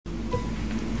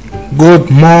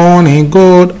Good morning,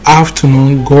 good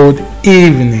afternoon, good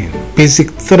evening, Basic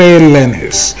 3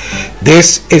 learners.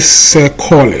 This is Sir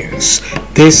Collins.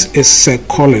 This is Sir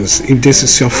Collins. If this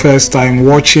is your first time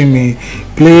watching me,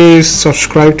 please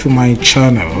subscribe to my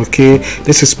channel. Okay,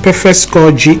 this is Perfect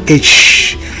Score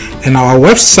GH, and our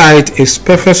website is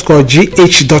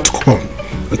perfectscoregh.com.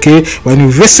 Okay, when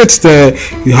you visit there,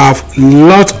 you have a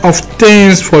lot of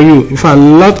things for you. In fact, a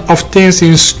lot of things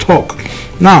in stock.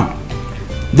 Now,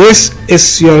 this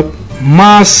is your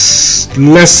maths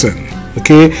lesson.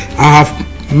 Okay, I have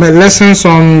lessons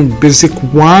on basic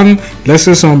 1,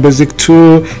 lessons on basic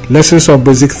 2, lessons on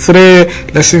basic 3,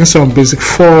 lessons on basic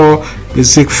 4,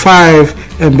 basic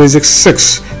 5, and basic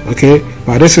 6. Okay,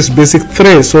 but this is basic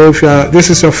 3. So if this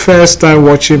is your first time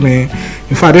watching me,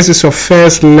 in fact this is your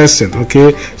first lesson.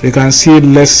 Okay, so you can see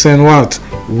lesson what?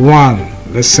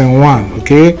 1. Lesson 1.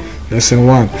 Okay, lesson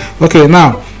 1. Okay,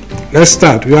 now let's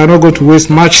start. We are not going to waste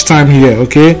much time here.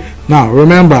 Okay, now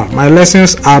remember, my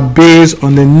lessons are based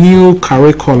on the new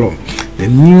curriculum,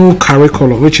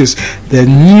 which is the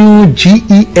new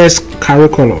GES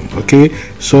curriculum. Okay,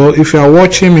 so if you are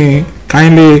watching me,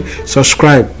 kindly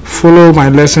subscribe, follow my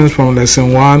lessons from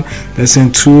lesson 1,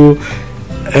 lesson 2,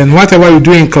 and whatever you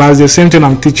do in class, the same thing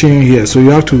I'm teaching you here. So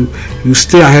you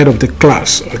stay ahead of the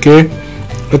class. Okay,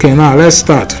 now let's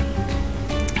start.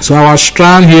 So our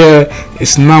strand here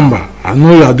is number. I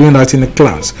know you are doing that in the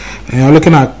class, and you're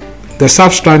looking at the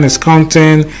sub-strand is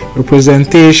counting,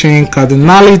 representation,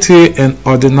 cardinality, and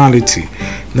ordinality.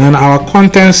 Then our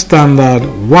content standard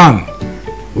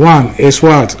 1 is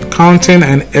what? Counting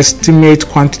and estimate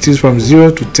quantities from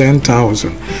 0 to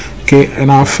 10,000. Okay, and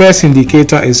our first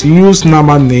indicator is use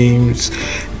number names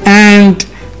and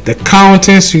the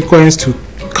counting sequence to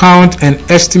count and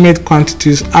estimate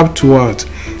quantities up to what?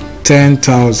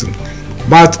 10,000.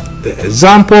 But the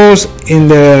examples in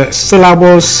the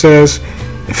syllabus says,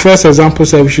 the first example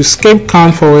says we should skip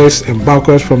count forwards and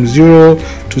backwards from 0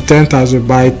 to 10,000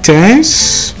 by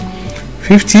 10s,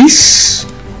 50s,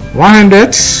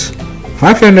 100s,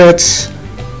 500s,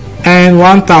 and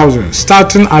 1000,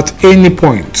 starting at any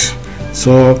point.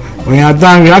 So when you are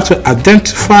done, you have to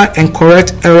identify and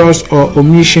correct errors or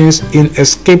omissions in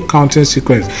escape counting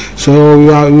sequence. So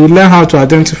we learn how to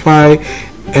identify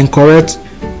and correct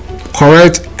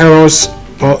errors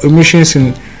or omissions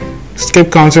in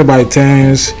escape counting by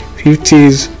 10s,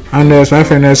 50s, 100s,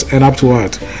 500s, and up to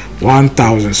what?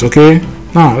 1000s. Okay,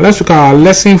 now let's look at our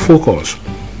lesson focus.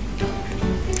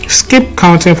 Skip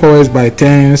counting forwards by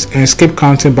 10s and skip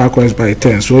counting backwards by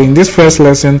 10s. So in this first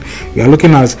lesson, we are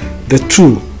looking at the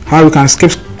two, how we can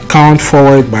skip count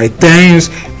forward by 10s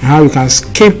and how we can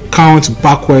skip count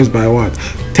backwards by what?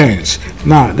 10s.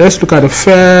 Now let's look at the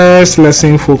first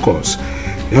lesson focus.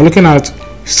 We are looking at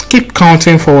skip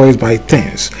counting forwards by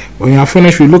 10s. When you are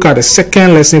finished, we look at the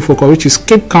second lesson focus, which is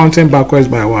skip counting backwards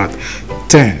by what?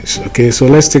 10s. Okay, so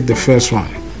let's take the first one.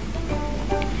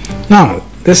 Now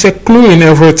there's a clue in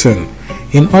everything.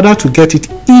 In order to get it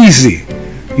easy,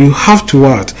 you have to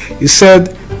what? It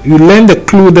said, you learn the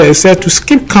clue there. It said to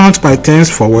skip count by 10s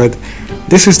forward.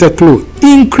 This is the clue.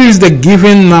 Increase the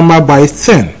given number by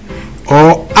 10,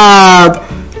 or add,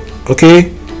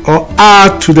 okay, or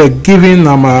add to the given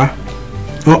number,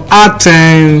 or add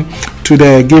 10 to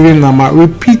the given number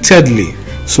repeatedly.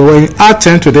 So when you add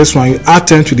 10 to this one, you add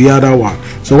 10 to the other one.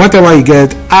 So whatever you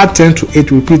get, add 10 to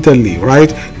it repeatedly,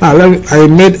 right? Now I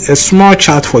made a small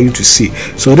chart for you to see.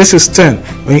 So this is 10.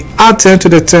 When you add 10 to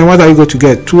the 10, what are you going to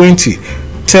get? 20,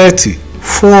 30,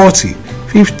 40,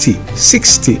 50,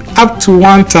 60, up to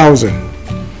 1000.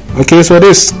 Okay, so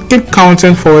this keep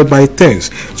counting forward by 10s.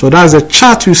 So that's the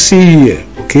chart you see here.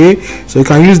 Okay, so you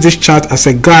can use this chart as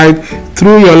a guide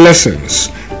through your lessons.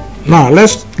 Now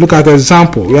let's look at the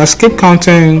example. We are skip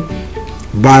counting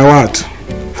by what?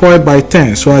 Forward by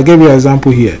 10. So I gave you an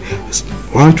example here,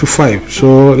 1 to 5.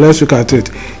 So let's look at it.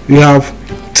 We have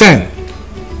 10.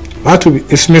 What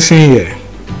is missing here?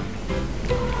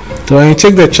 So when you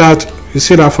check the chart, you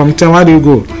see that from 10, where do you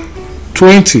go?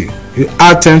 20. You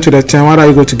add 10 to the 10, what are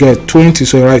you going to get? 20.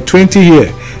 So you write 20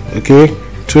 here. Okay,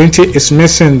 20 is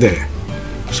missing there.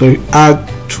 So you add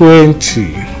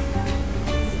 20.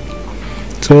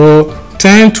 So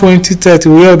 10, 20, 30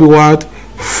 will be what?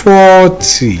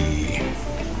 40.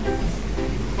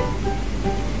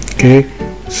 Okay,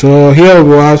 so here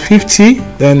we have 50,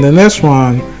 then the next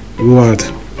one we have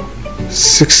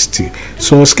 60.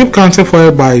 So skip counting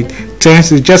forward by 10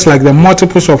 is just like the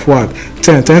multiples of what?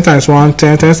 10 times 1,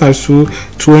 10 times 2,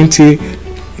 20.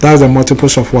 That's the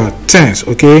multiples of what? 10s.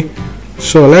 Okay,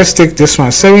 so let's take this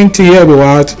one. 70 here will be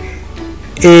what?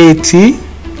 80.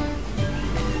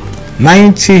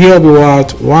 90 here will be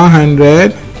what?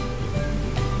 100.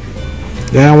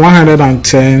 then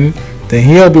 110, then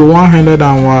here will be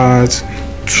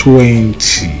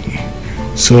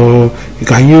 120. So you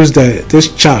can use this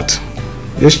chart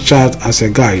as a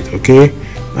guide. Okay,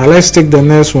 now let's take the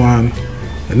next one.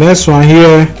 The next one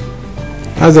here,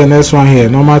 that's the next one here,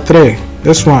 number 3.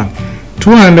 This one,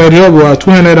 200. Here we are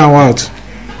 200 and what?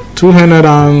 200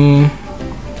 and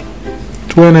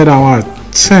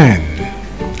 10.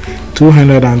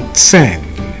 210.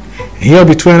 Here will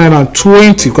be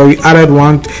 220 because we added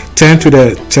 10 to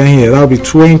the 10 here. That will be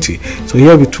 20. So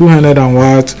here will be 200 and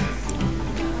what?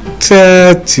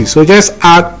 30. So just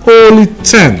add only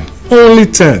 10. Only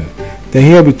 10. Then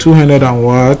here will be 200 and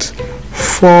what?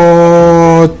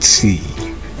 40.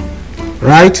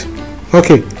 Right?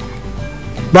 Okay.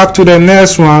 Back to the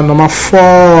next one, number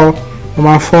 4.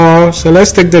 Number 4. So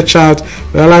let's take the chart.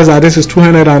 Realize that this is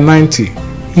 290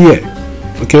 here.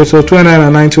 Okay, so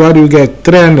 290. What do you get?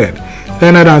 300.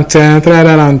 310,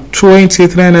 320,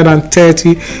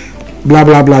 330, blah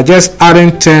blah blah. Just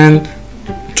adding 10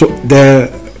 to the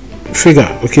figure.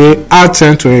 Okay, add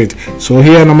 10 to it. So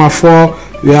here number 4,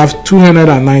 we have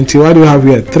 290. What do we have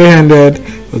here? 300.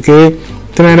 Okay,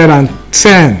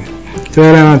 310,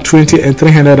 320, and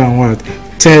 300 and what?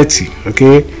 30.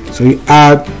 Okay, so you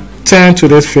add 10 to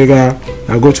this figure.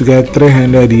 I go to get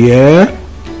 300 here.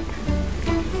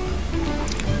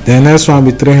 The next one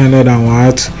will be 300 and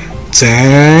what?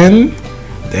 10.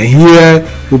 Then here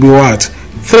will be what?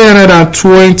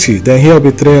 320. Then here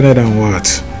will be 300 and what?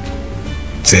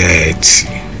 30.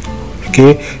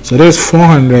 Okay, so there's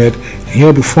 400. And here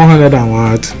will be 400 and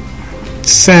what?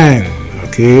 10.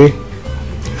 Okay,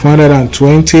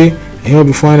 420. And here will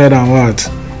be 400 and what?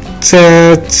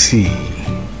 30.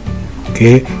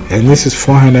 Okay, and this is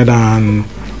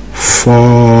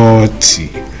 440.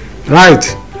 Right,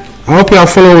 I hope you are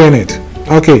following it.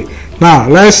 Okay, now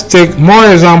let's take more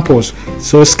examples.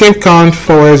 So skip count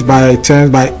forwards by 10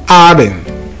 by adding.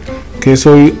 Okay,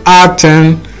 so you add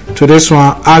 10 to this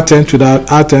one, add 10 to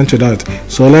that, add 10 to that.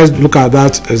 So let's look at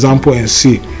that example and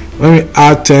see. When we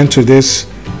add 10 to this,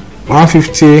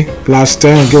 150 plus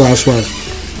 10 give us what?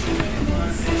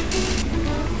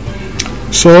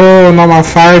 So number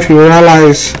 5, you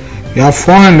realize you have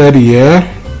 400 here.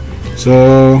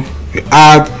 So you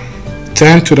add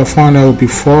 10 to the 400 will be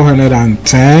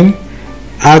 410.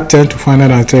 Add 10 to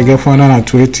 410, get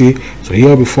 420. So here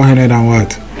will be 400 and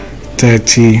what?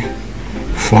 30,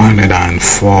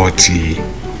 440,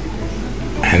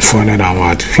 and 400 and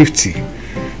what? 50.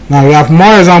 Now we have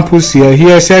more examples here.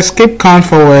 Here it says skip count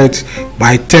forwards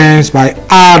by tens by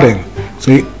adding.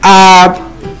 So you add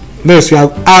this, you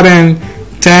have adding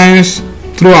tens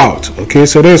throughout. Okay,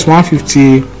 so there's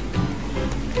 150.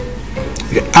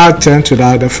 You add 10 to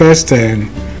that, the first 10.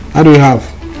 How do we have?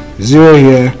 0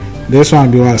 here. This one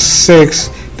will be what? 6.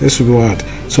 This will be what?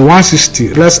 So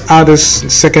 160. Let's add this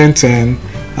second 10.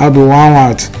 That'll be 1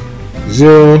 what?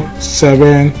 0,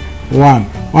 7, 1.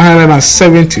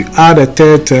 170. Add a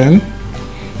third 10.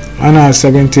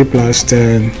 170 plus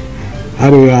 10. How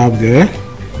do we have there?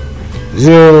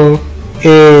 0,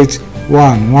 8,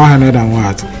 1. 100 and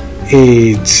what?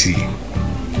 80.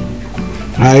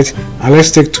 Right? And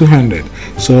let's take 200.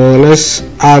 So let's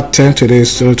add 10 to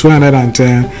this. So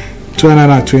 210,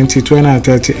 220,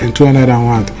 230, and 200 and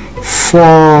what?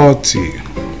 40.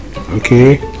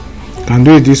 Okay, can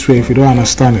do it this way if you don't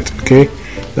understand it. Okay,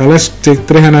 now let's take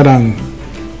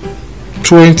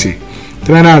 320.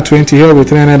 320 here with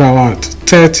 300 and what?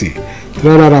 30,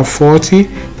 340,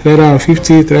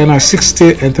 350,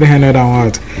 360, and 300 and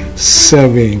what?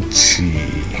 70.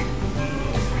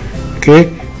 Okay,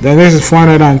 then this is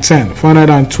 410,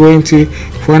 420,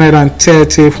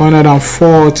 430,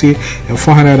 440, and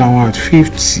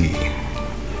 450.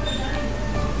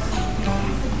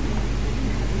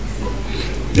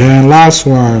 Then last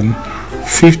one,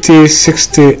 50,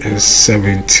 60, and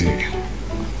 70.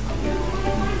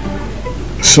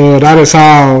 So that is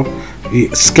how we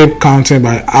skip counting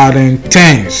by adding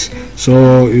tens.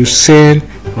 So you see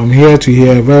from here to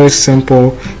here, very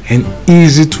simple and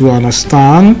easy to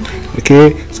understand.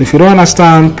 Okay, so if you don't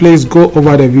understand, please go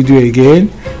over the video again.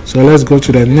 So let's go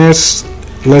to the next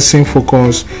lesson.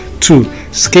 Focus 2,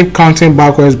 skip counting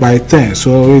backwards by 10.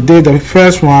 So we did the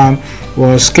first one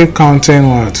was skip counting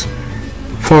what?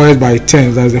 Forward by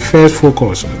 10. That's the first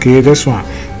focus. Okay, this one.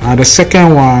 Now the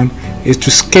second one is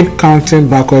to skip counting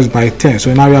backwards by 10.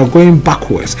 So now we are going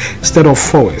backwards instead of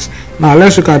forwards. Now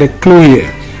let's look at the clue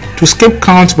here. To skip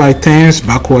count by tens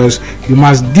backwards, you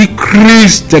must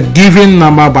decrease the given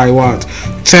number by what?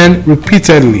 10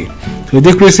 repeatedly. So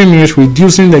decreasing means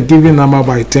reducing the given number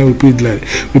by 10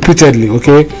 repeatedly.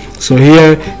 Okay, so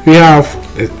here we have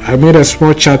I made a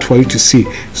small chart for you to see.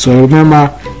 So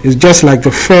remember, it's just like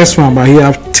the first one, but here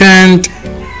I've turned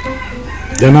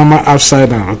the number upside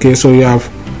down. Okay, so you have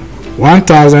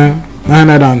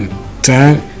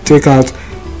 1910, take out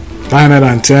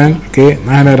 910, okay,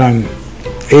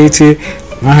 980,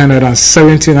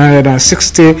 970,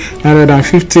 960,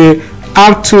 950,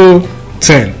 up to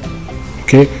 10.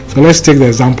 Okay, so let's take the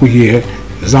example here.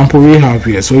 Example we have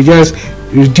here. So you just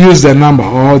reduce the number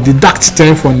or deduct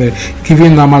 10 from the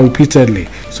given number repeatedly.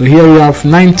 So here we have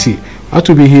 90. What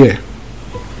will be here?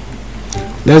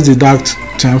 Let's deduct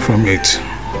 10 from it.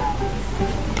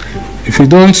 If you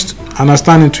don't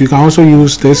understand it, you can also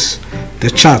use this, the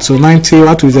chart. So 90,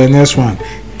 what is the next one?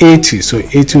 80. So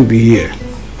 80 will be here.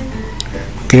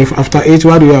 Okay, after 80,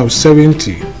 what do we have?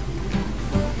 70.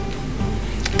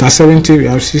 After 70, we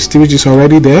have 60, which is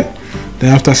already there.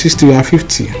 Then after 60, we have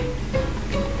 50.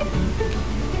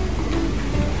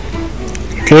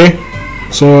 Okay,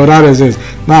 so that is it.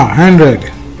 Now 100.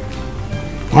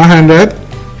 100,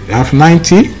 you have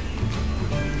 90.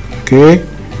 Okay,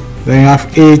 then you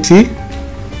have 80.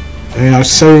 Then you have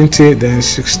 70. Then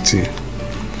 60.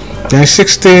 Then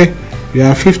 60, you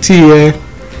have 50 here,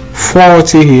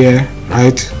 40 here,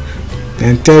 right?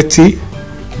 Then 30.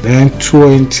 Then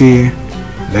 20.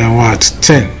 Then what?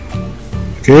 10.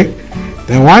 Okay.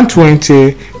 Then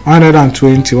 120,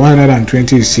 120,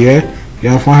 120 is here. You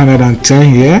have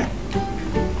 110 here.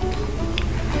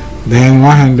 Then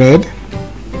 100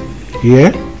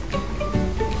 here.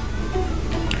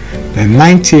 Then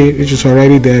 90, which is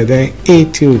already there. Then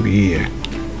 80 will be here.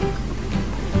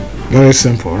 Very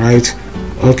simple, right?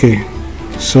 Okay.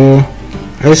 So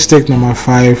let's take number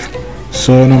 5.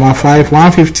 So number 5,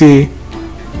 150.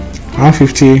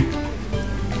 150.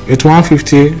 With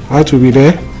 150, what will be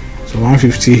there? So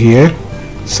 150 here.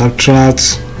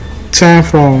 Subtract 10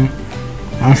 from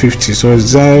 150. So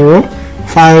 0.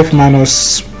 5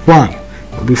 minus 1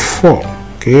 will be 4.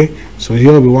 Okay. So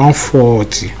here will be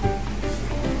 140.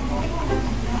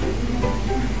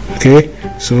 Okay.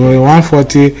 So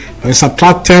 140. When you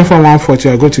subtract 10 from 140,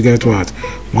 you are going to get what?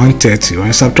 130. When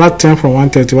you subtract 10 from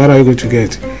 130, what are you going to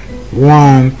get?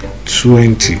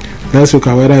 120. Let's look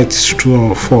at whether it's true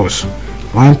or false.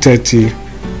 130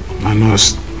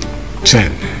 minus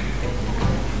 10.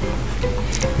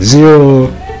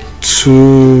 0,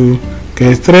 2.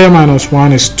 Okay, 3 minus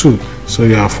 1 is 2. So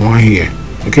you have 1 here.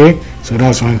 Okay, so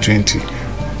that's 120.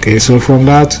 Okay, so from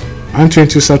that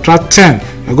 120 subtract 10,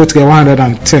 I go to get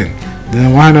 110.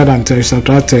 Then 110 you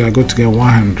subtract 10, I go to get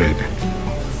 100.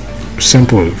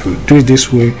 Simple. If you do it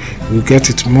this way, you get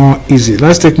it more easy.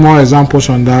 Let's take more examples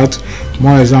on that.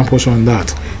 More examples on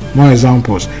that. More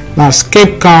examples. Now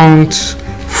skip count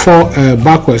for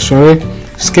backwards.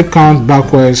 Skip count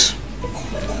backwards.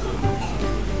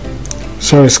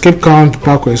 Skip count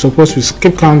backwards. Supposed to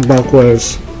skip count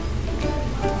backwards.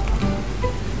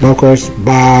 Backwards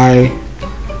by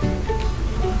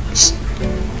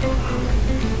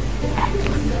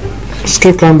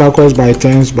skip count backwards by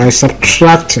tens by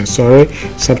subtracting.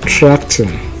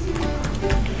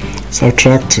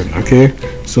 Subtracting. Okay.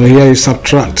 So here you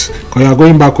subtract. When you are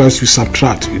going backwards, you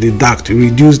subtract, you deduct, you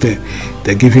reduce the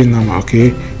given number.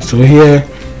 Okay. So here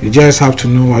you just have to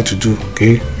know what to do.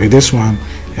 Okay. With this one,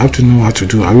 you have to know what to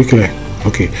do. Are we clear?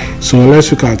 Okay. So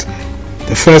let's look at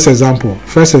the first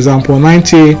example.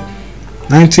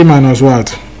 90 minus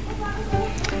what?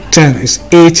 10 is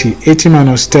 80. 80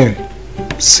 minus 10.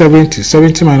 70.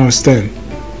 70 minus 10.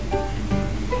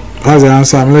 What's the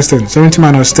answer? I'm listening. 70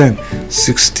 minus 10.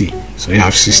 60. So you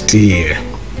have 60 here.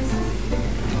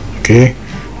 Okay.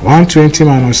 120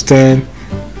 minus 10.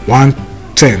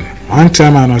 110.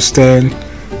 110 minus 10.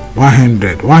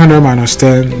 100. 100 minus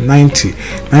 10. 90.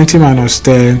 90 minus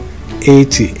 10.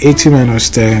 80. 80 minus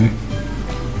 10.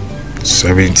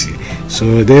 70.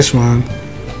 So this one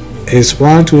is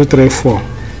 1, 2, 3, 4.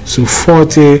 So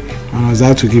 40 minus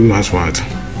that will give you as what?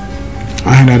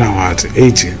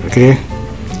 180. Okay.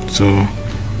 So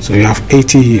you have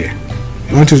 80 here.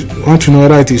 You want to know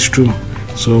whether it is true.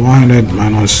 So 100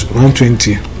 minus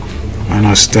 120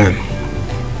 minus 10.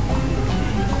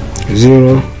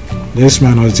 0. This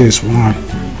minus this 1.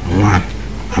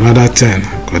 Another 10.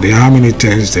 Because there are how many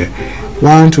 10s there?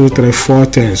 1, 2, 3, 4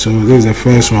 10. So this is the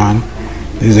first one.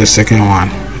 This is the second one.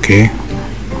 Okay.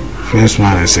 First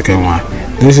one and second one.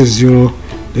 This is 0.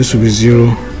 This will be 0.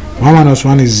 1 minus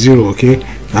 1 is 0. Okay.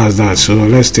 That's that. So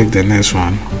let's take the next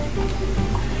one.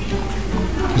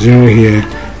 0 here.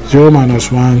 0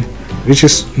 minus 1, which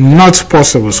is not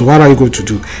possible. So what are you going to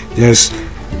do? Just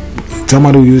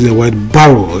somebody will use the word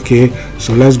borrow. Okay,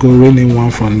 so let's go rename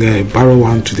one from there, borrow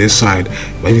one to this side.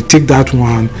 When you take that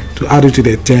one to add it to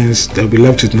the tens, they'll be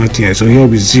left with nothing here, so here will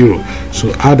be 0.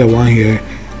 So add the 1 here,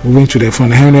 moving to the from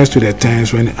the hundreds to the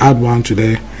tens. When you add 1 to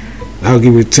there, that will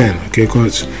give you 10. Okay,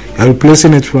 because you're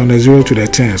replacing it from the 0 to the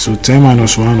 10, so 10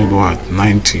 minus 1 will be what?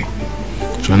 90.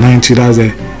 So 90, that's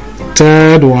the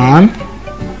third one.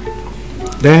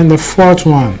 Then the fourth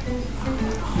one,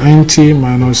 90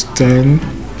 minus 10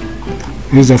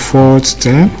 is the fourth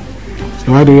 10.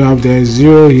 So what do you have there?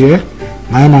 0 here.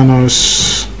 9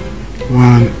 minus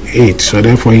 1, 8. So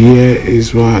therefore here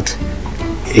is what?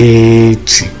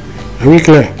 80. Are we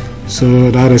clear? So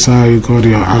that is how you got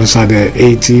your answer there,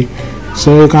 80.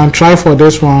 So you can try for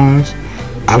this one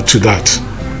up to that.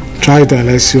 Try it and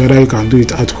let's see whether you can do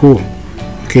it at home.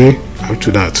 Okay, up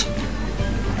to that.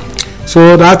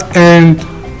 So that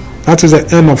is the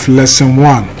end of lesson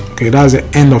 1. Okay, that's the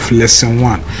end of lesson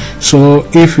 1. So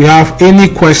if you have any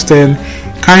question,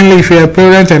 kindly, if you're a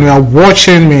parent and you are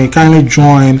watching me, kindly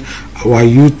join our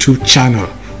YouTube channel.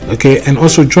 Okay, and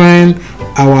also join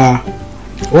our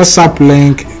WhatsApp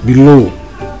link below.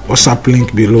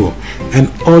 And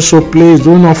also please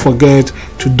do not forget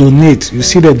to donate. You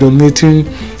see the donating,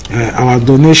 our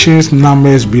donations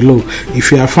numbers below.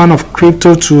 If you are a fan of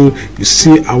crypto too, you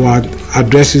see our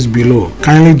addresses below.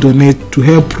 Kindly donate to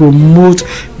help promote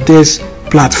this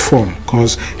platform,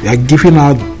 because we are giving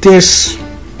out these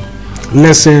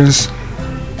lessons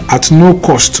at no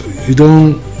cost. You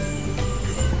don't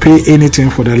pay anything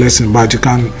for the lesson, but you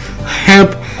can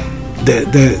help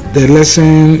the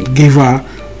lesson giver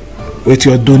with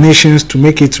your donations to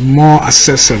make it more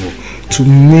accessible to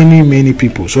many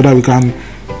people, so that we can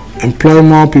employ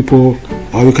more people,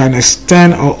 or we can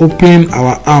extend or open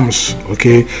our arms,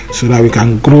 okay, so that we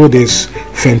can grow this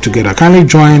firm together. Kindly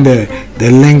join the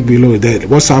link below. Our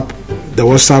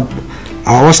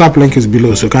WhatsApp link is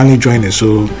below, so kindly join it.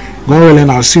 So God willing,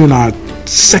 I'll see you in our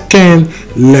second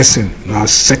lesson. I'm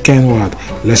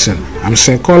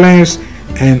Sir Collins,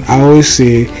 and I always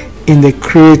say, in the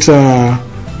Creator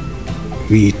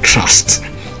we trust.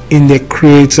 In the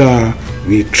Creator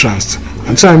we trust.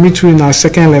 Until I meet you in our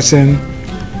second lesson,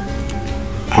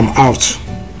 I'm out.